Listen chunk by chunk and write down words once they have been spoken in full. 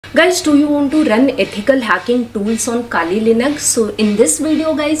Guys, do you want to run ethical hacking tools on Kali Linux? So in this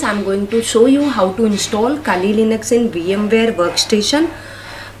video guys, I'm going to show you how to install Kali Linux in VMware Workstation.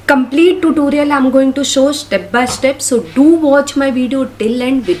 Complete tutorial I'm going to show step by step, so do watch my video till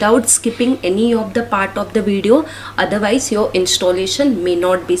end without skipping any of the part of the video, otherwise your installation may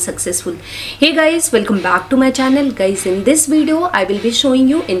not be successful. Hey guys, welcome back to my channel. Guys, in this video I will be showing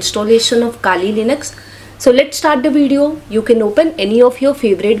you installation of Kali Linux. So let's start the video. You can open any of your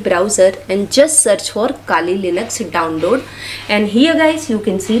favorite browser and just search for Kali Linux download, and here guys you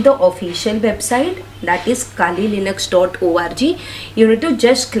can see the official website, that is kalilinux.org. You need to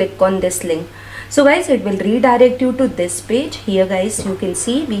just click on this link. So guys, it will redirect you to this page. Here guys you can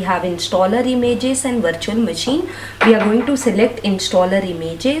see we have installer images and virtual machine. We are going to select installer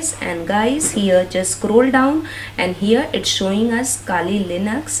images, and guys here just scroll down, and here it's showing us Kali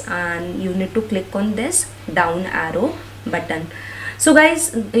Linux, and you need to click on this down arrow button. So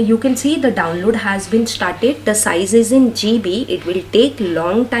guys, you can see the download has been started. The size is in GB. It will take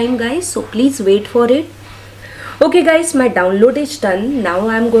long time guys, so please wait for it. Okay guys, my download is done. Now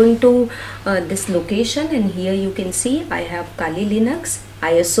I'm going to this location, and here you can see I have Kali Linux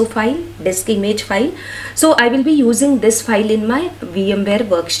ISO file, disk image file. So I will be using this file in my VMware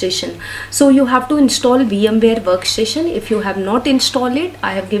Workstation. So you have to install VMware Workstation. If you have not installed it,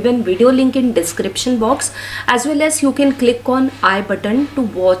 I have given video link in description box, as well as you can click on I button to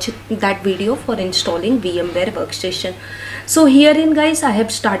watch that video for installing VMware Workstation. So herein guys, I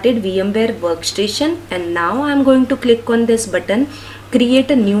have started VMware Workstation, and now I am going to click on this button,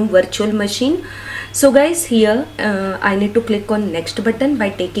 create a new virtual machine. So guys, here I need to click on next button by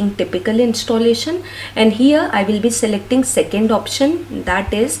taking typical installation, and here I will be selecting second option,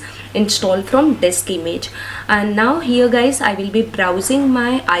 that is install from disk image. And now here guys I will be browsing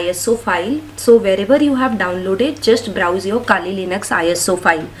my ISO file. So wherever you have downloaded, just browse your Kali Linux ISO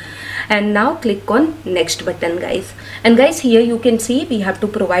file, and now click on next button guys. And guys, here you can see we have to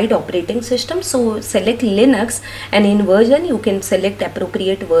provide operating system, so select Linux, and in version you can select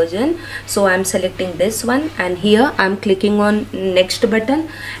appropriate version. So I'm selecting this one, and here I'm clicking on next button,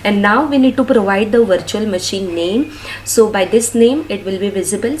 and now we need to provide the virtual machine name. So by this name it will be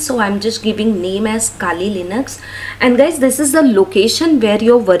visible, so I'm just giving name as Kali Linux. And guys, this is the location where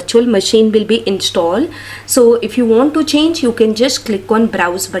your virtual machine will be installed. So if you want to change, you can just click on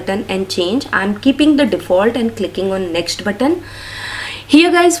browse button and change. I'm keeping the default and clicking on next button. Here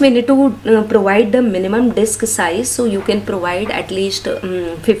guys, we need to provide the minimum disk size, so you can provide at least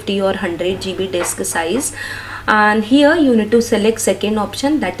 50 or 100 GB disk size. And here you need to select second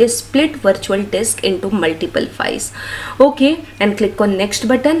option, that is split virtual disk into multiple files. Okay, and click on next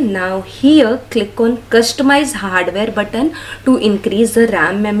button. Now here click on customize hardware button to increase the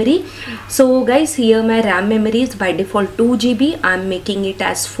RAM memory. So guys, here my RAM memory is by default 2 GB. I'm making it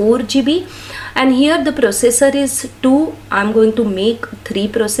as 4 GB. And here the processor is 2. I'm going to make 3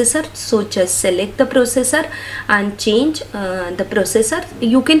 processor, so just select the processor and change the processor.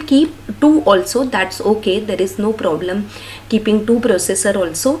 You can keep 2 also, that's okay, there is no problem keeping 2 processor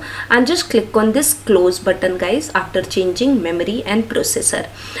also. And just click on this close button guys after changing memory and processor.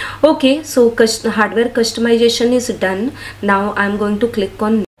 Okay, so hardware customization is done. Now I'm going to click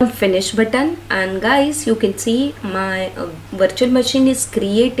on finish button, and guys you can see my virtual machine is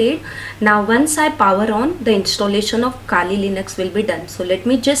created. Now once I power on, the installation of Kali Linux will be done. So let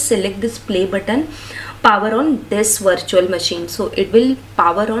me just select this play button, power on this virtual machine, so it will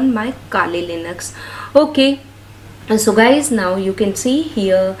power on my Kali Linux. Okay, so guys, now you can see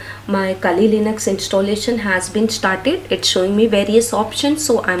here my Kali Linux installation has been started. It's showing me various options,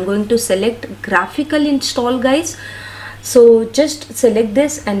 so I'm going to select graphical install guys. So just select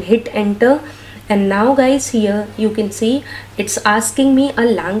this and hit enter, and now guys here you can see it's asking me a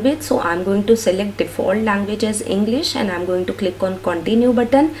language, so I'm going to select default language as English, and I'm going to click on continue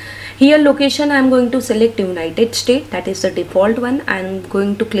button. Here location I'm going to select United States, that is the default one. I'm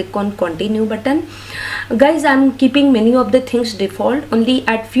going to click on continue button. Guys, I'm keeping many of the things default, only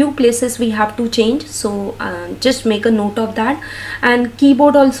at few places we have to change, so just make a note of that. And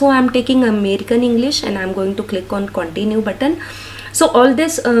keyboard also I'm taking American English, and I'm going to click on continue button. So all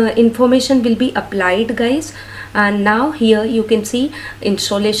this information will be applied guys. And now here you can see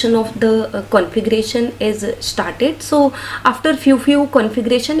installation of the configuration is started. So after few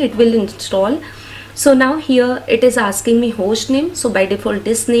configuration it will install. So now here it is asking me host name, so by default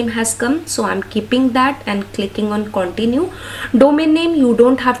this name has come, so I'm keeping that and clicking on continue. Domain name you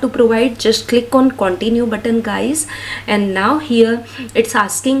don't have to provide, just click on continue button guys. And now here it's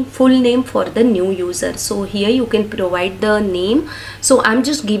asking full name for the new user, so here you can provide the name. So I'm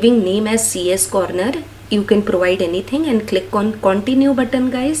just giving name as CS Corner. you can provide anything, and click on continue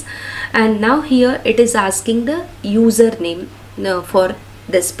button guys. And now here it is asking the username for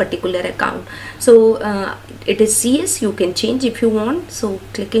this particular account. So it is CS, you can change if you want. So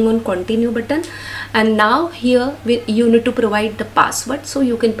clicking on continue button, and now here you need to provide the password. So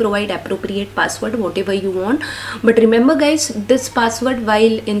you can provide appropriate password, whatever you want. But remember guys, this password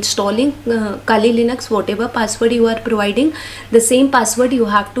while installing Kali Linux, whatever password you are providing, the same password you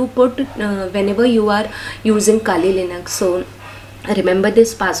have to put whenever you are using Kali Linux. So remember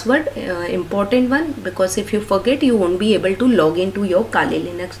this password, important one, because if you forget you won't be able to log into your Kali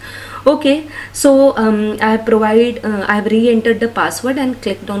Linux. Okay, so I have re-entered the password and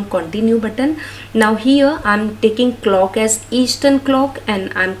clicked on continue button. Now here I'm taking clock as Eastern clock,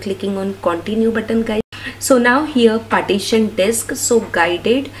 and I'm clicking on continue button guys. So now here partition disk, so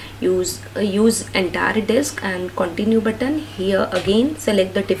guided, use entire disk, and continue button. Here again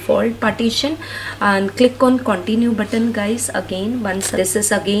select the default partition and click on continue button guys. Again, once this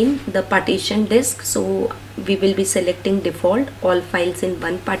is again the partition disk, so we will be selecting default, all files in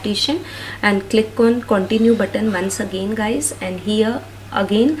one partition, and click on continue button once again guys. And here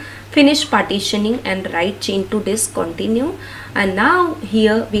again finish partitioning and write change to disk, continue. And now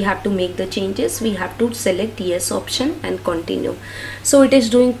here we have to make the changes. We have to select yes option and continue. So it is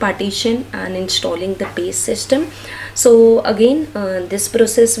doing partition and installing the base system. So again this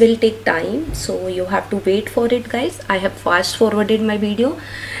process will take time, so you have to wait for it guys. I have fast forwarded my video.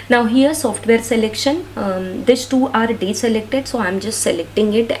 Now here software selection, these two are deselected, so I'm just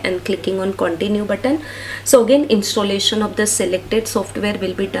selecting it and clicking on continue button. So again installation of the selected software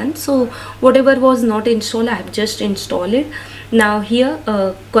will be done. So whatever was not installed, I have just installed it. Now here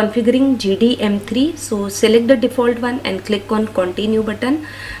configuring GDM3, so select the default one and click on continue button.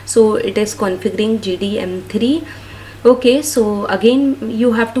 So it is configuring GDM3. Okay, so again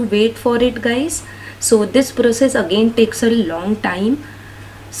you have to wait for it guys. So this process again takes a long time.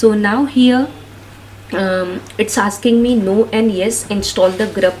 So now here it's asking me no and yes, install the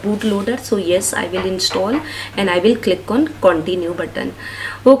grub bootloader. So yes, I will install, and I will click on continue button.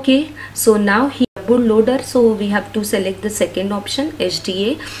 Okay, so now here bootloader, so we have to select the second option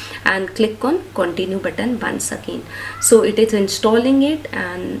HDA and click on continue button once again. So it is installing it,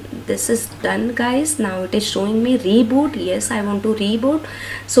 and this is done guys. Now it is showing me reboot. Yes, I want to reboot.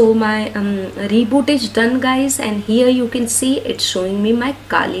 So my reboot is done guys, and here you can see it's showing me my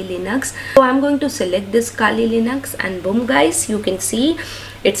Kali Linux. So I'm going to select this Kali Linux, and boom guys, you can see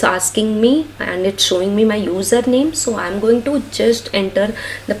it's asking me and it's showing me my username. So I'm going to just enter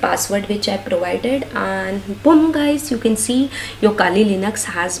the password which I provided, and boom guys, you can see your Kali Linux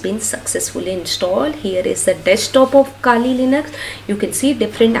has been successfully installed. Here is the desktop of Kali Linux. You can see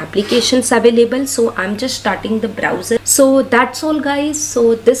different applications available. So I'm just starting the browser. So that's all guys.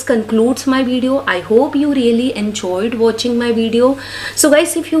 So this concludes my video. I hope you really enjoyed watching my video. So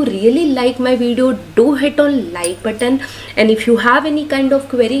guys, if you really like my video, do hit on like button, and if you have any kind of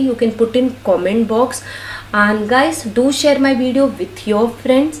query, you can put in comment box. And guys, do share my video with your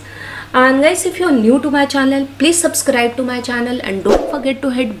friends. And guys, if you're new to my channel, please subscribe to my channel, and don't forget to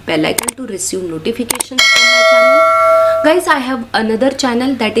hit bell icon to receive notifications from my channel. Guys, I have another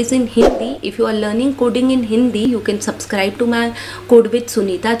channel that is in Hindi. If you are learning coding in Hindi, you can subscribe to my Code with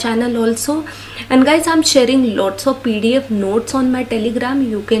Sunita channel also. And guys, I'm sharing lots of PDF notes on my Telegram.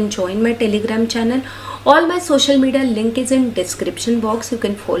 You can join my Telegram channel. All my social media link is in description box. You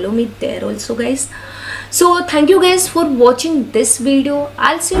can follow me there also guys. So thank you guys for watching this video.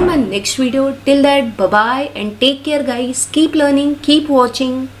 I'll see you in my next video. Till that, bye bye and take care guys. Keep learning, keep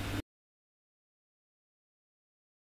watching.